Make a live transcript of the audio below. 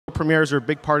premieres are a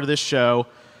big part of this show,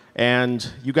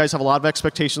 and you guys have a lot of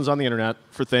expectations on the internet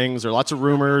for things. There are lots of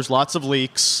rumors, lots of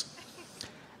leaks.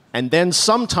 And then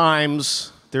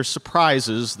sometimes there's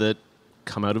surprises that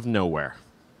come out of nowhere.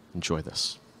 Enjoy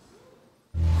this.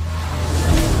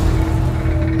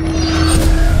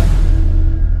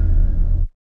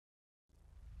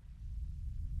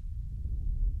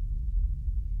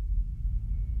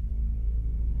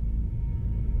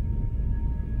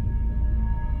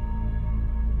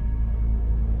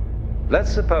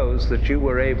 Let's suppose that you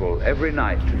were able every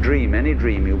night to dream any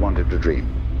dream you wanted to dream.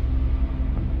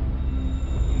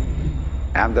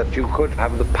 And that you could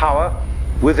have the power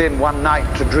within one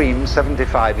night to dream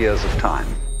 75 years of time.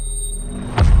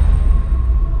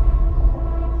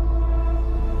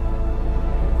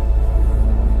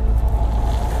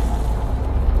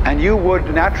 And you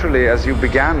would naturally, as you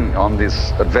began on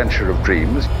this adventure of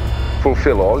dreams,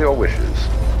 fulfill all your wishes.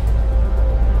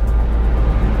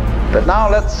 But now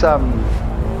let's have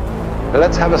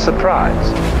a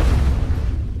surprise.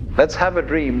 Let's have a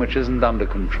dream which isn't under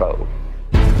control.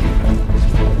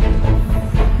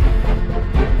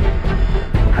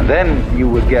 And then you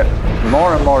would get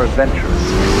more and more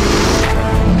adventurous.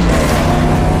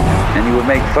 And you would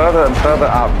make further and further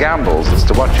out gambles as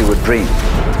to what you would dream.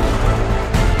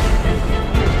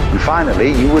 And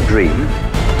finally, you would dream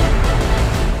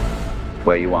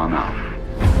where you are now.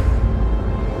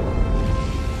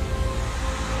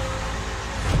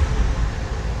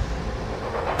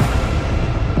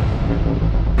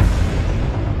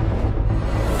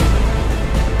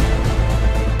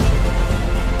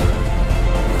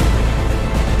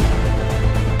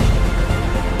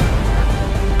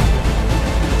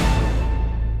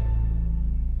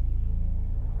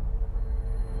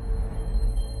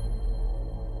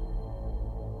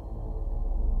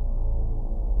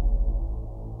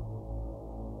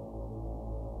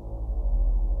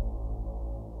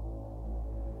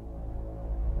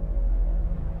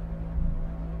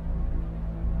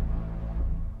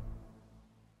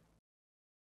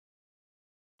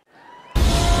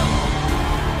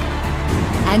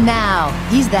 And now,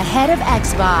 he's the head of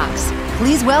Xbox.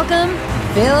 Please welcome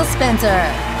Phil Spencer.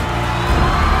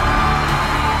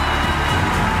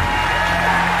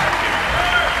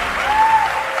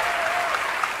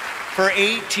 For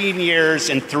 18 years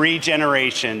and 3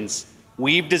 generations,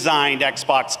 we've designed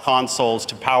Xbox consoles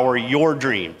to power your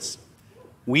dreams.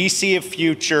 We see a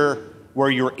future where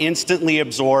you're instantly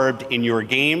absorbed in your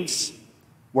games,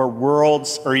 where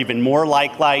worlds are even more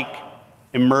lifelike,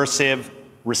 immersive,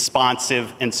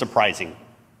 responsive, and surprising,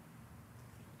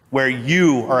 where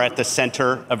you are at the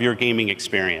center of your gaming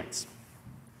experience.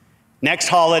 Next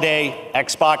holiday,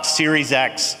 Xbox Series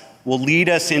X will lead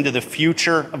us into the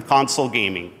future of console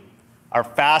gaming. Our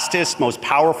fastest, most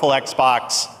powerful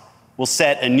Xbox will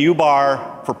set a new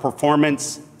bar for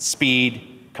performance,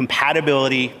 speed,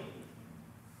 compatibility.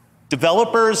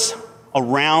 Developers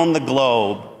around the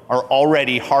globe are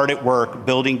already hard at work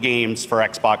building games for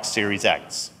Xbox Series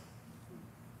X.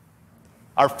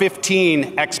 Our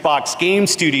 15 Xbox game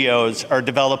studios are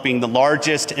developing the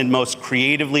largest and most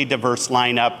creatively diverse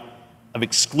lineup of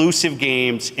exclusive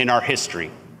games in our history.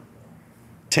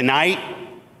 Tonight,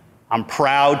 I'm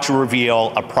proud to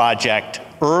reveal a project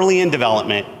early in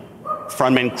development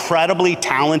from an incredibly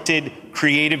talented,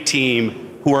 creative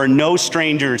team who are no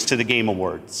strangers to the Game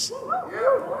Awards.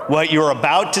 What you're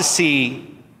about to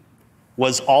see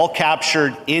was all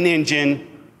captured in-engine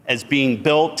as being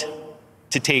built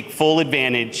to take full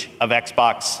advantage of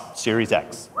Xbox Series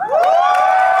X.